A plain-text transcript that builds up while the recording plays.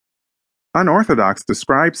Unorthodox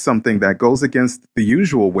describes something that goes against the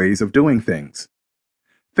usual ways of doing things.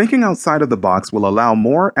 Thinking outside of the box will allow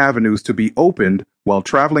more avenues to be opened while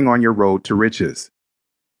traveling on your road to riches.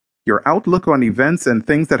 Your outlook on events and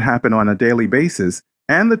things that happen on a daily basis,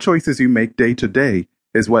 and the choices you make day to day,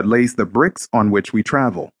 is what lays the bricks on which we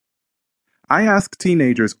travel. I ask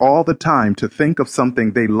teenagers all the time to think of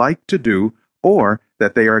something they like to do or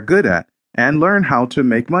that they are good at and learn how to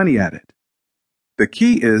make money at it. The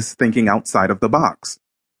key is thinking outside of the box.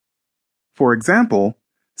 For example,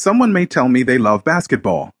 someone may tell me they love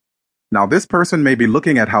basketball. Now, this person may be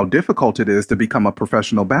looking at how difficult it is to become a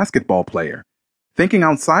professional basketball player. Thinking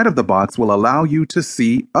outside of the box will allow you to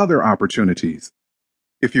see other opportunities.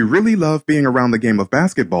 If you really love being around the game of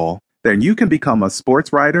basketball, then you can become a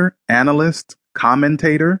sports writer, analyst,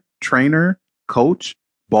 commentator, trainer, coach,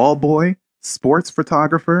 ball boy, sports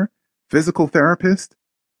photographer, physical therapist.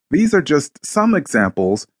 These are just some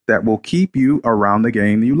examples that will keep you around the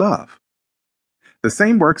game you love. The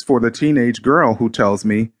same works for the teenage girl who tells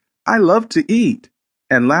me, "I love to eat,"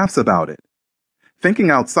 and laughs about it.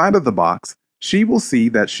 Thinking outside of the box, she will see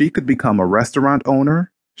that she could become a restaurant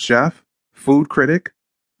owner, chef, food critic,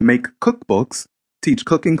 make cookbooks, teach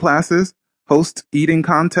cooking classes, host eating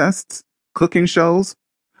contests, cooking shows.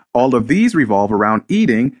 All of these revolve around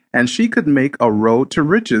eating, and she could make a road to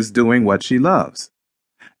riches doing what she loves.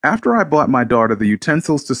 After I bought my daughter the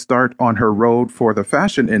utensils to start on her road for the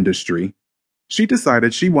fashion industry, she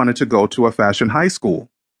decided she wanted to go to a fashion high school.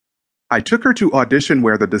 I took her to audition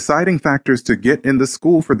where the deciding factors to get in the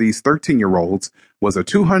school for these 13-year-olds was a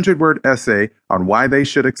 200-word essay on why they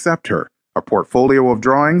should accept her, a portfolio of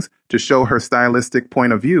drawings to show her stylistic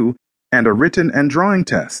point of view, and a written and drawing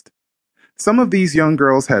test. Some of these young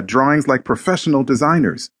girls had drawings like professional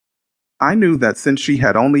designers. I knew that since she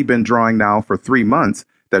had only been drawing now for 3 months,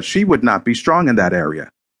 that she would not be strong in that area.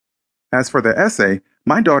 As for the essay,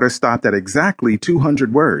 my daughter stopped at exactly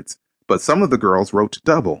 200 words, but some of the girls wrote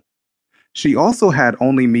double. She also had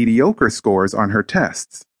only mediocre scores on her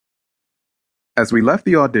tests. As we left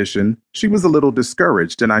the audition, she was a little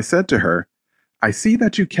discouraged, and I said to her, "I see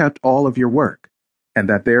that you kept all of your work, and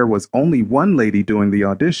that there was only one lady doing the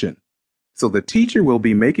audition. So the teacher will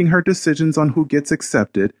be making her decisions on who gets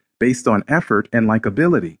accepted based on effort and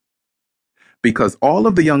likability. Because all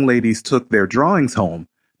of the young ladies took their drawings home,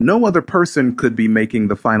 no other person could be making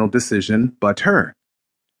the final decision but her."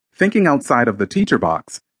 Thinking outside of the teacher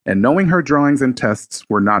box, and knowing her drawings and tests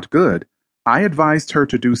were not good, I advised her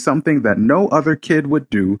to do something that no other kid would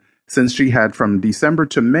do, since she had from December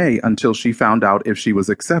to May until she found out if she was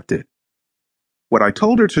accepted. What I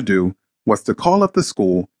told her to do was to call up the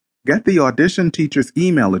school, get the audition teacher's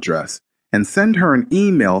email address, and send her an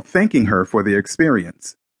email thanking her for the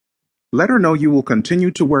experience. Let her know you will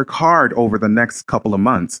continue to work hard over the next couple of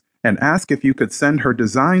months, and ask if you could send her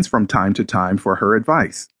designs from time to time for her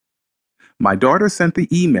advice. My daughter sent the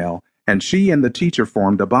email, and she and the teacher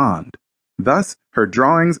formed a bond. Thus, her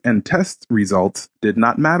drawings and test results did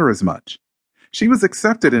not matter as much. She was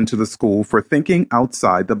accepted into the school for thinking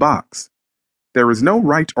outside the box. There is no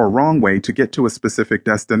right or wrong way to get to a specific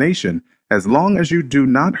destination, as long as you do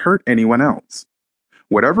not hurt anyone else.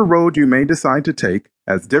 Whatever road you may decide to take,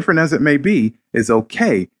 as different as it may be, is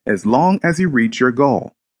okay as long as you reach your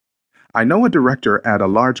goal. I know a director at a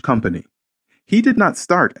large company. He did not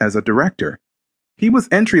start as a director. He was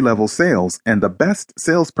entry-level sales and the best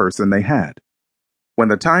salesperson they had. When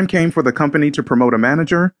the time came for the company to promote a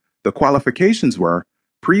manager, the qualifications were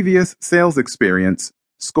previous sales experience,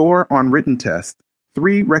 score on written test,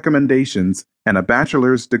 3 recommendations, and a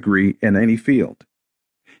bachelor's degree in any field.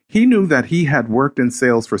 He knew that he had worked in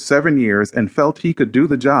sales for 7 years and felt he could do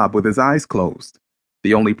the job with his eyes closed.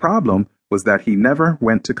 The only problem was that he never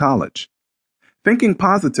went to college. Thinking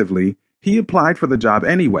positively, he applied for the job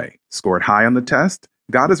anyway, scored high on the test,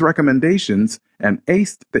 got his recommendations, and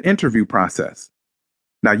aced the interview process.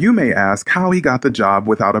 Now you may ask how he got the job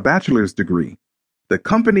without a bachelor's degree. The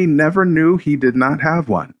company never knew he did not have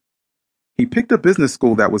one. He picked a business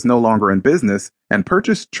school that was no longer in business and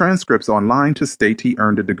purchased transcripts online to state he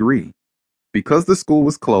earned a degree. Because the school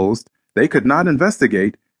was closed, they could not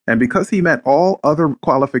investigate, and because he met all other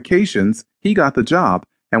qualifications, he got the job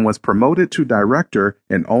and was promoted to director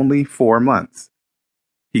in only 4 months.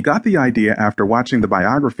 He got the idea after watching the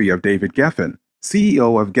biography of David Geffen,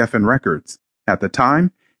 CEO of Geffen Records. At the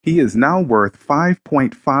time, he is now worth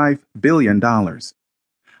 $5.5 billion.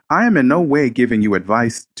 I am in no way giving you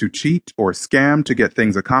advice to cheat or scam to get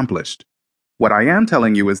things accomplished. What I am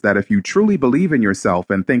telling you is that if you truly believe in yourself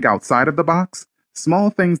and think outside of the box, small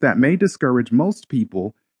things that may discourage most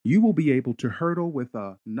people, you will be able to hurdle with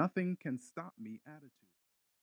a "nothing can stop me" attitude.